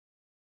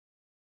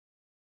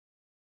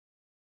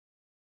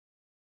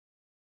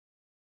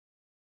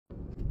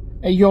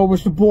Hey yo,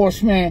 it's the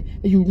Boss Man,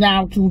 and you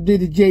now tuned in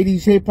to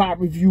JD's Hip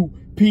Hop Review.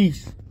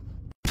 Peace.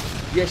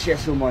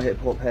 Yes, all my hip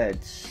hop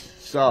heads.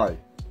 So,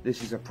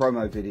 this is a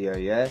promo video,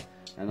 yeah?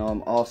 And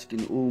I'm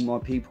asking all my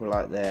people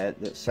out there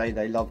that say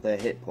they love their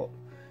hip hop,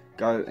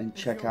 go and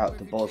check out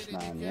the Boss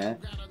Man, yeah?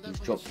 He's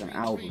dropped an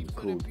album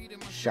called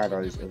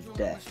Shadows of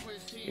Death.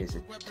 It's a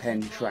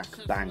 10-track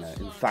banger.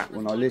 In fact,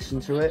 when I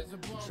listened to it,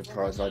 I'm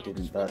surprised I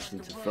didn't burst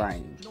into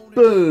flames.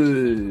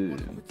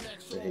 Boom!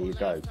 So here you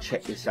go,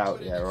 check this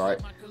out, yeah, right?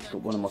 It's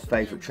got one of my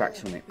favourite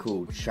tracks on it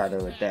called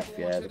Shadow of Death,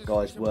 yeah? The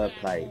guy's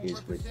wordplay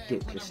is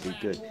ridiculously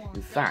good.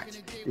 In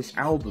fact, this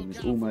album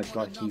is almost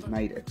like he's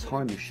made a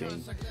time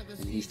machine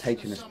and he's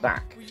taken us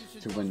back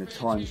to when the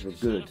times were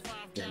good,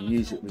 the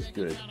music was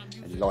good,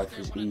 and life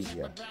was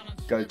easier.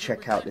 Go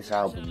check out this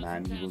album,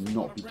 man, you will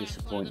not be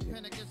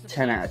disappointed.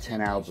 10 out of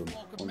 10 album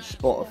on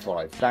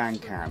Spotify,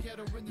 Bandcamp,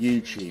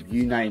 YouTube,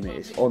 you name it,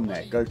 it's on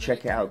there. Go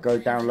check it out, go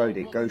download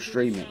it, go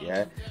stream it,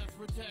 yeah?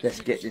 Let's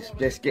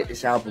get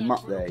this album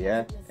up there,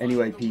 yeah?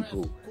 Anyway,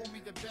 people,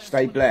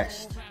 stay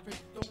blessed.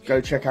 Go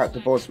check out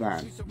the Boss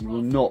Man. You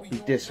will not be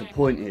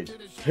disappointed.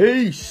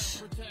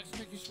 Peace!